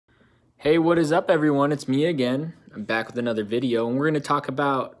Hey, what is up, everyone? It's me again. I'm back with another video, and we're going to talk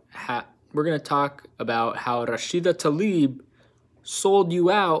about how Rashida Tlaib sold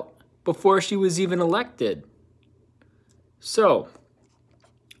you out before she was even elected. So,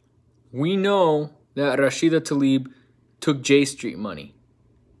 we know that Rashida Tlaib took J Street money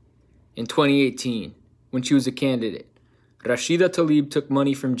in 2018 when she was a candidate. Rashida Tlaib took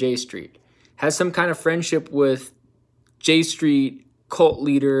money from J Street, has some kind of friendship with J Street cult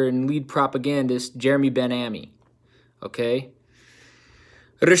leader and lead propagandist Jeremy Ben-Ami. Okay?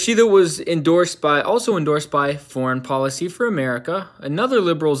 Rashida was also endorsed by Foreign Policy for America, another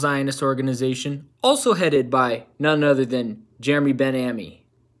liberal Zionist organization, also headed by none other than Jeremy Ben-Ami.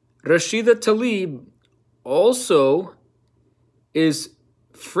 Rashida Tlaib also is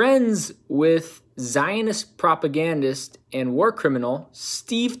friends with Zionist propagandist and war criminal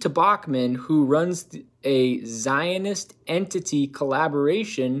Steve Toboccman, who runs a Zionist entity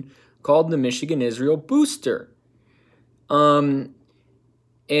collaboration called the Michigan-Israel Booster. And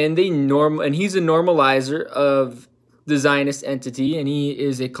he's a normalizer of the Zionist entity, and he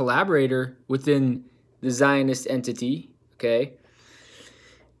is a collaborator within the Zionist entity, okay?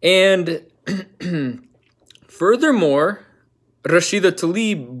 And furthermore, Rashida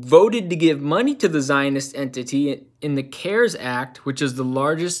Tlaib voted to give money to the Zionist entity in the CARES Act, which is the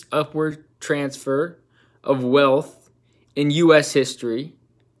largest upward transfer of wealth in U.S. history.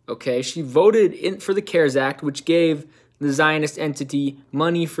 Okay, she voted for the CARES Act, which gave the Zionist entity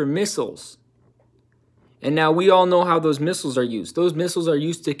money for missiles. And now we all know how those missiles are used. Those missiles are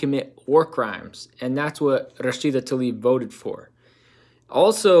used to commit war crimes, and that's what Rashida Tlaib voted for.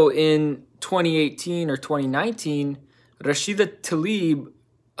 Also in 2018 or 2019, Rashida Tlaib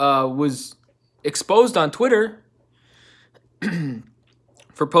was exposed on Twitter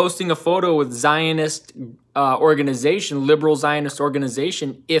for posting a photo with Zionist liberal Zionist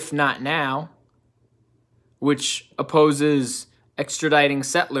organization, If Not Now, which opposes extraditing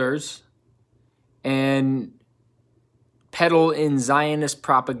settlers and peddle in Zionist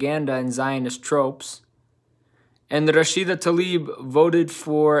propaganda and Zionist tropes. And Rashida Tlaib voted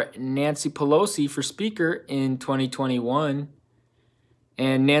for Nancy Pelosi for Speaker in 2021.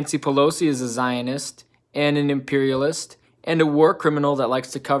 And Nancy Pelosi is a Zionist and an imperialist and a war criminal that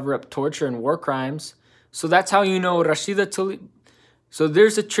likes to cover up torture and war crimes. So that's how you know Rashida Tlaib. So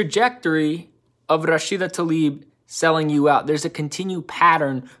there's a trajectory of Rashida Tlaib selling you out. There's a continued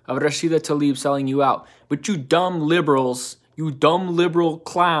pattern of Rashida Tlaib selling you out. But you dumb liberals, you dumb liberal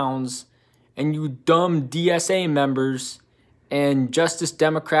clowns, and you dumb DSA members and Justice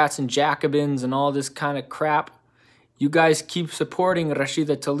Democrats and Jacobins and all this kind of crap, you guys keep supporting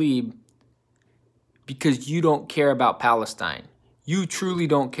Rashida Tlaib because you don't care about Palestine. You truly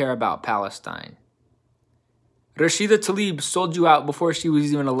don't care about Palestine. Rashida Tlaib sold you out before she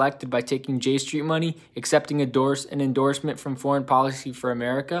was even elected by taking J Street money, accepting an endorsement from Foreign Policy for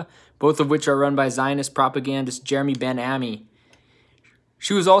America, both of which are run by Zionist propagandist Jeremy Ben-Ami.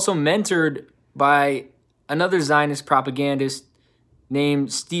 She was also mentored by another Zionist propagandist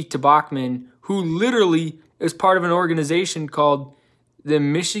named Steve Toboccman, who literally is part of an organization called the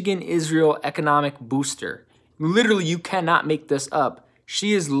Michigan-Israel Economic Booster. Literally, you cannot make this up.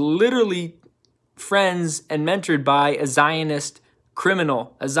 She is literally friends and mentored by a Zionist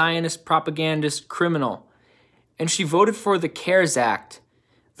criminal, a Zionist propagandist criminal. And she voted for the CARES Act,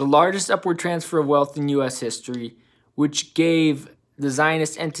 the largest upward transfer of wealth in U.S. history, which gave the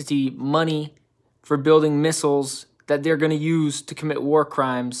Zionist entity money for building missiles that they're going to use to commit war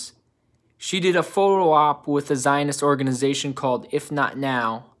crimes. She did a photo op with a Zionist organization called If Not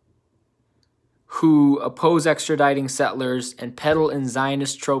Now, who oppose extraditing settlers and peddle in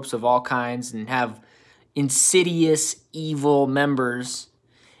Zionist tropes of all kinds and have insidious, evil members.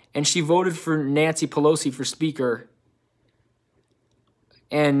 And she voted for Nancy Pelosi for Speaker.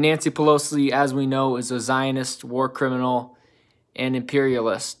 And Nancy Pelosi, as we know, is a Zionist war criminal and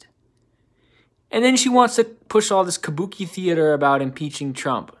imperialist. And then she wants to push all this kabuki theater about impeaching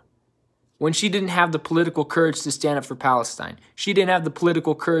Trump when she didn't have the political courage to stand up for Palestine. She didn't have the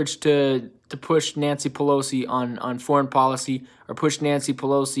political courage to push Nancy Pelosi on foreign policy, or push Nancy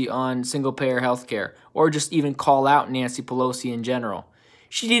Pelosi on single-payer health care, or just even call out Nancy Pelosi in general.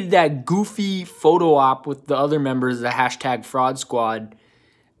 She did that goofy photo op with the other members of the hashtag Fraud Squad,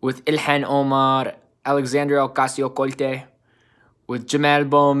 with Ilhan Omar, Alexandria Ocasio-Cortez, with Jamal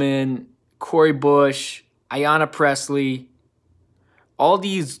Bowman, Cori Bush, Ayanna Pressley, all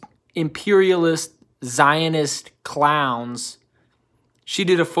these imperialist Zionist clowns. She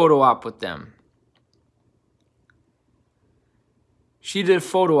did a photo op with them. She did a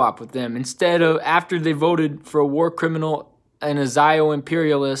photo op with them. Instead of, after they voted for a war criminal and a Zio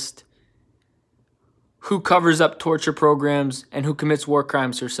imperialist who covers up torture programs, and who commits war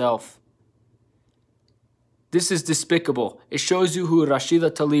crimes herself. This is despicable. It shows you who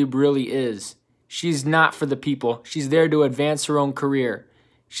Rashida Tlaib really is. She's not for the people. She's there to advance her own career.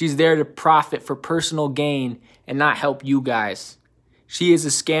 She's there to profit for personal gain and not help you guys. She is a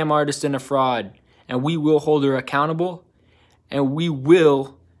scam artist and a fraud, and we will hold her accountable, and we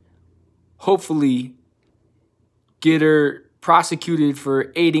will hopefully get her prosecuted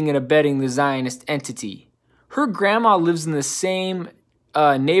for aiding and abetting the Zionist entity. Her grandma lives in the same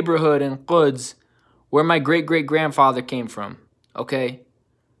neighborhood in Quds where my great-great-grandfather came from, okay?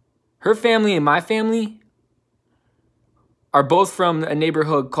 Her family and my family are both from a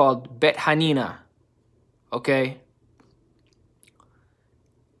neighborhood called Bet Hanina, okay?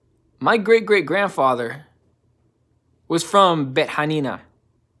 My great-great-grandfather was from Bet Hanina,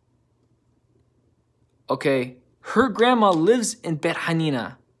 okay? Her grandma lives in Bet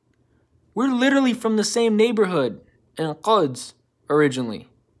Hanina. We're literally from the same neighborhood in Quds originally.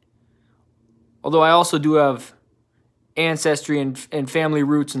 Although I also do have ancestry and family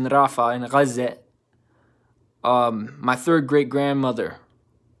roots in Rafah, in Gaza. My third great-grandmother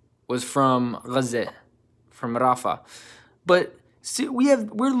was from Gaza, from Rafah. But see, we're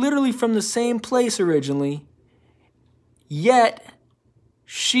literally from the same place originally, yet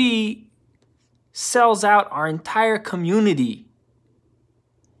she sells out our entire community.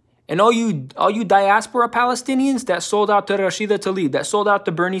 And all you diaspora Palestinians that sold out to Rashida Tlaib, that sold out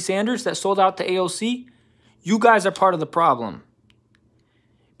to Bernie Sanders, that sold out to AOC, you guys are part of the problem.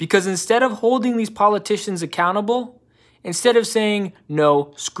 Because instead of holding these politicians accountable, instead of saying,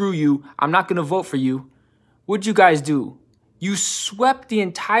 no, screw you, I'm not going to vote for you, what'd you guys do? You swept the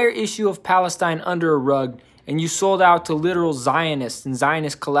entire issue of Palestine under a rug, and you sold out to literal Zionists and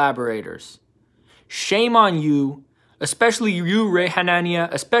Zionist collaborators. Shame on you. Especially you, Ray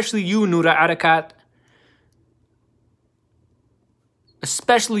Hanania, especially you, Noura Arakat,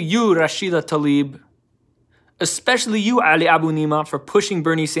 especially you, Rashida Tlaib, especially you, Ali Abu Nima, for pushing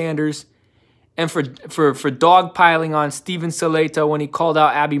Bernie Sanders and for dogpiling on Steven Saleta when he called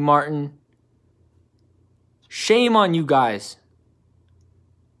out Abby Martin. Shame on you guys.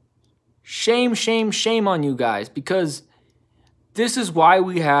 Shame, shame, shame on you guys, because this is why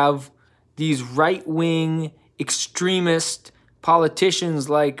we have these right-wing extremist politicians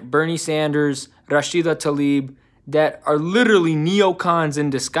like Bernie Sanders, Rashida Tlaib, that are literally neocons in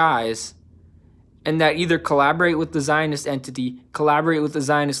disguise and that either collaborate with the Zionist entity, collaborate with the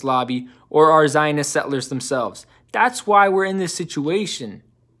Zionist lobby, or are Zionist settlers themselves. That's why we're in this situation.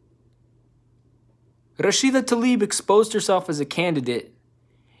 Rashida Tlaib exposed herself as a candidate,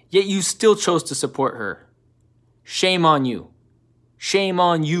 yet you still chose to support her. Shame on you. Shame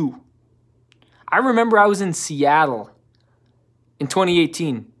on you. I remember I was in Seattle in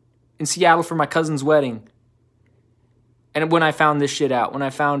 2018, in Seattle for my cousin's wedding. And when I found this shit out, when I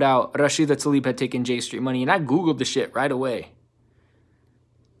found out Rashida Tlaib had taken J Street money, and I Googled the shit right away.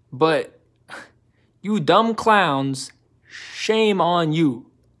 But you dumb clowns, shame on you.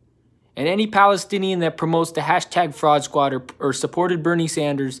 And any Palestinian that promotes the hashtag fraud squad or supported Bernie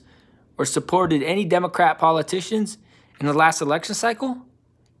Sanders or supported any Democrat politicians in the last election cycle,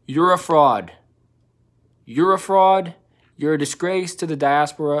 you're a fraud. You're a fraud, you're a disgrace to the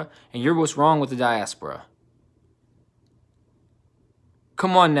diaspora, and you're what's wrong with the diaspora.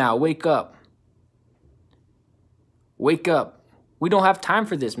 Come on now, wake up. Wake up. We don't have time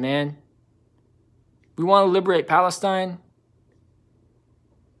for this, man. We want to liberate Palestine.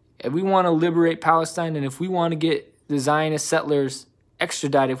 If we want to liberate Palestine, and if we want to get the Zionist settlers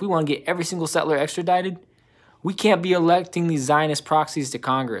extradited, if we want to get every single settler extradited, we can't be electing these Zionist proxies to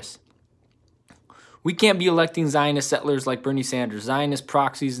Congress. We can't be electing Zionist settlers like Bernie Sanders, Zionist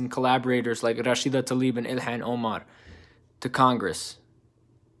proxies and collaborators like Rashida Tlaib and Ilhan Omar to Congress.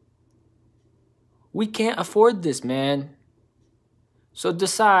 We can't afford this, man. So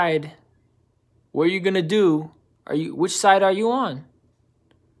decide what you're going to do. Which side are you on?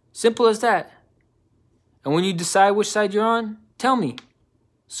 Simple as that. And when you decide which side you're on, tell me,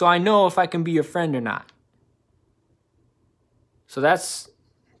 so I know if I can be your friend or not. So that's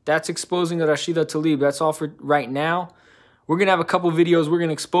exposing Rashida Tlaib. That's all for right now. We're going to have a couple videos. We're going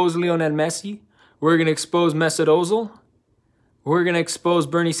to expose Lionel Messi. We're going to expose Mesut Ozil. We're going to expose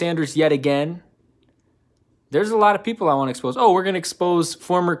Bernie Sanders yet again. There's a lot of people I want to expose. Oh, we're going to expose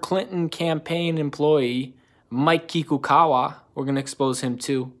former Clinton campaign employee Mike Kikukawa. We're going to expose him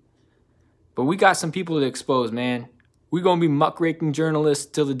too. But we got some people to expose, man. We're going to be muckraking journalists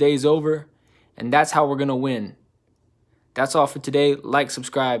till the day's over. And that's how we're going to win. That's all for today. Like,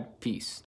 subscribe. Peace.